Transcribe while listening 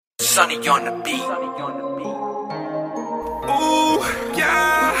Sunny on the beat. Ooh,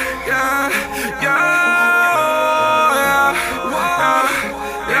 yeah, yeah, yeah,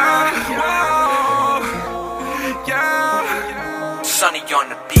 yeah. Sunny on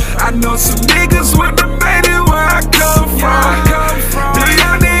the beat. I know some niggas with the baby where I come from. The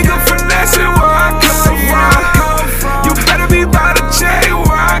young nigga finessing where I come from. You better be by the chain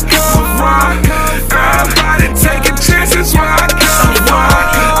where I come from. Everybody taking chances where I come from.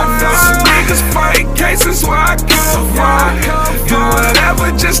 I know some niggas fighting cases where I come from. Do whatever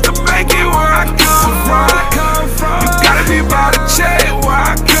just to make it where I come from. You gotta be by the chain where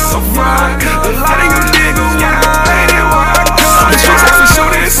I come from. A lot of you niggas wanna made it where I come from. The streets have to show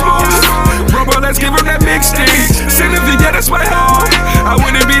that it's smooth. Bro, let's give him that mix thing. Send it, yeah, that's my home. I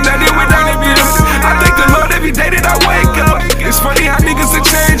wouldn't be nothing without it, bitch. I thank the Lord every day that I wake up. It's funny how niggas will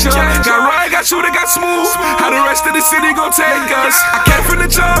change up. Got Ryan, got Shooter, got Smooth. How the rest of the city gon' take us? I came from the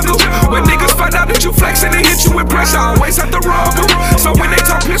jungle. When niggas find out that you flexing and hit you with pressure, I always have to rumble. So when they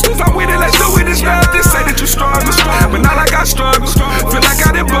talk pistols, I'm with it. Let's do it. It's not they say that you struggle, but not like I struggle. Feel like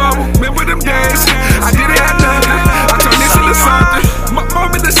I didn't bubble. Remember them days? I didn't have nothing. I turned this into something. My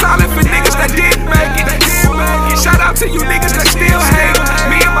moment is silent for niggas that didn't make it. Shout out to you niggas that still hate.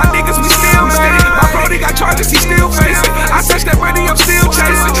 Me and my niggas, we still made it. My brody got charges, he still facing. I touch that money, I'm still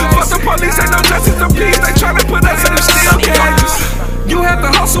chasing. Fuck the police, ain't no justice, the peace. They tryna put us in them steel cages. You have to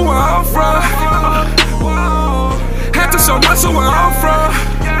hustle where I'm from. Have to show muscle where I'm from.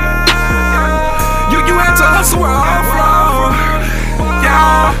 You have to hustle where I'm from.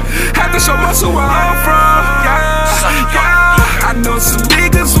 Yeah, have to show muscle where I'm from. Yeah. I know some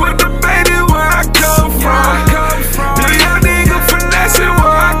niggas with the baby where I come from. The young nigga finessing where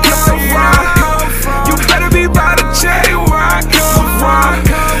I come from. You better be by the chain where I come from.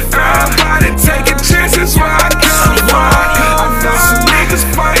 Everybody taking chances where I come from. I know some niggas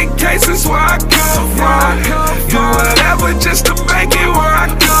fighting cases where I come from. Do whatever just to make it where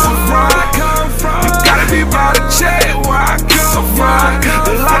I come from. You gotta be by the chain where I come from.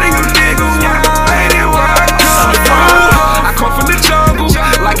 A lot of you niggas made it where I come from. I come from the jungle,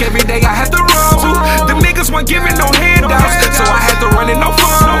 like every day I had to rumble. Them niggas weren't giving no handouts, so I had to run in no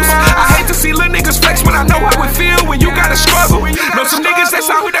funnels. I hate to see little niggas flex, but I know how it feel when you gotta struggle. Know some niggas that's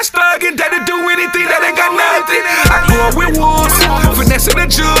out here that's thugging, that'll do anything, that ain't got nothing. I grew up with wolves, finessing the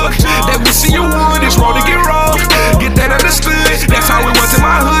jug. That we see you wood, it's wrong to get wrong. Get that understood, that's how it was in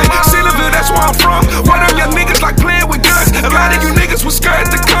my hood. Centerville, that's where I'm from. One of them young niggas like playing with guns. A lot of you niggas was scared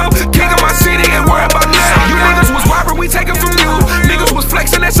to come. King of my city and worry about nothing. You niggas was robbing, we taking from you. Niggas was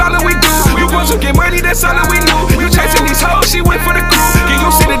flexing, that's all that we do. You want to get money, that's all that we knew. You chasing these hoes, she went for the crew. Can you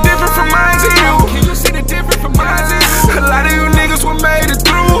see the difference from mine and you? Can you see the difference from mine and you? A lot of you niggas were made it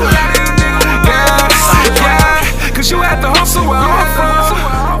through. Yeah, yeah, cause you had to hustle where I'm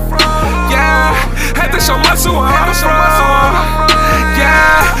from. Yeah, had to show muscle where I'm from.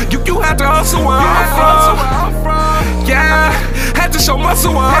 Yeah, you had to hustle where I'm from. Yeah, had to show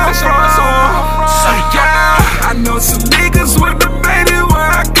muscle where I'm from.